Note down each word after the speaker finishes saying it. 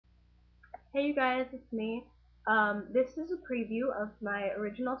Hey you guys, it's me. This is a preview of my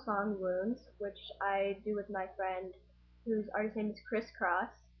original song Wounds, which I do with my friend whose artist name is KrissKross.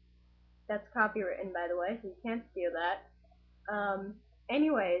 That's copywritten, by the way, so you can't steal that.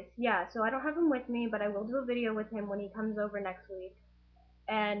 Anyways, yeah, so I don't have him with me, but I will do a video with him when he comes over next week.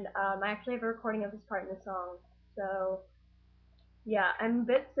 And I actually have a recording of his part in the song. So, yeah, I'm a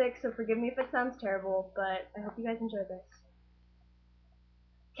bit sick, so forgive me if it sounds terrible, but I hope you guys enjoy this.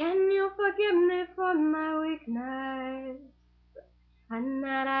 Can you forgive me for my weakness? And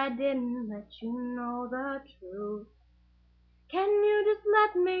that I didn't let you know the truth. Can you just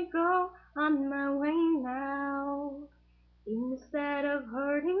let me go on my way now? Instead of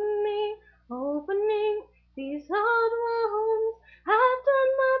hurting me, opening these old wounds. I've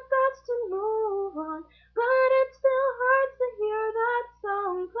done my best to move on, but it still hurts to hear that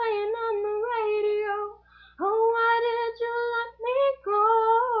song playing on the radio. Oh, why did you let me go?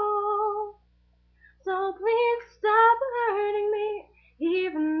 So please stop hurting me,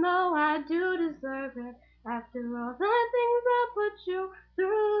 even though I do deserve it. After all the things I put you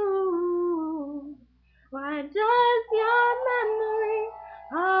through, why does your memory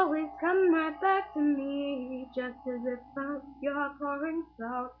always come right back to me, just as if you're pouring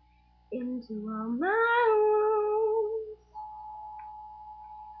salt into all my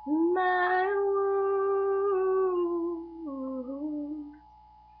wounds, my wounds,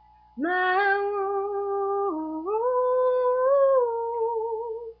 my wounds.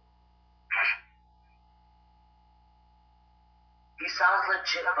 He sounds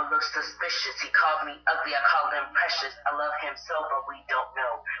legit but looks suspicious. He called me ugly, I called him precious. I love him so, but we don't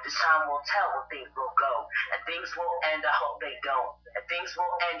know. This time will tell when things will go. And things will end, I hope they don't. And things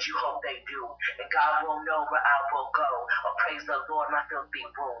will end, you hope they do. And God will know where I will go. Oh, praise the Lord, my filthy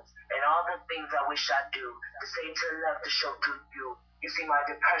wounds. And all the things I wish I do. To say to love, to show to you. You see my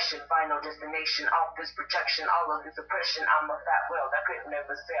depression, final destination, all this projection, all of this oppression. I'm a fat whale that could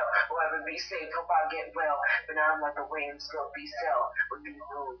never sail. Will ever be saved, hope I get well. But now I'm like the way and still be sell. With these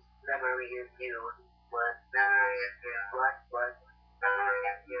wounds, memory of you. What? Memory of you. What?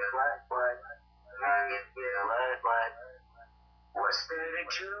 Memory of you. What? Memory of you. What? What's there to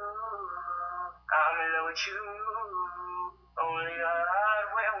do? I'm in love with you. Only God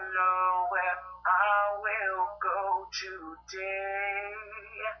will know where I will go today,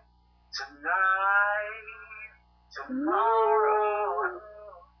 tonight, tomorrow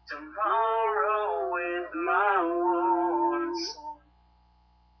with my wounds.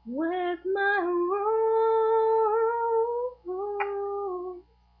 With my wounds.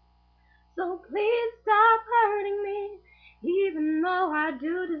 So please stop hurting me, even though I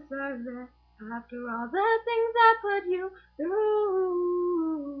do deserve it. After all the things I put you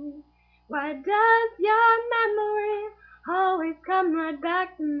through, why does your memory always come right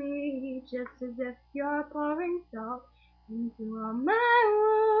back to me, just as if you're pouring salt into all my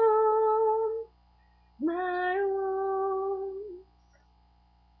wounds, my wounds.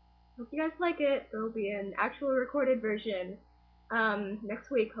 Hope you guys like it. There will be an actual recorded version next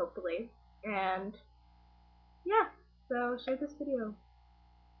week, hopefully. And yeah, so share this video.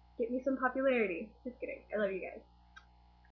 Get me some popularity. Just kidding. I love you guys.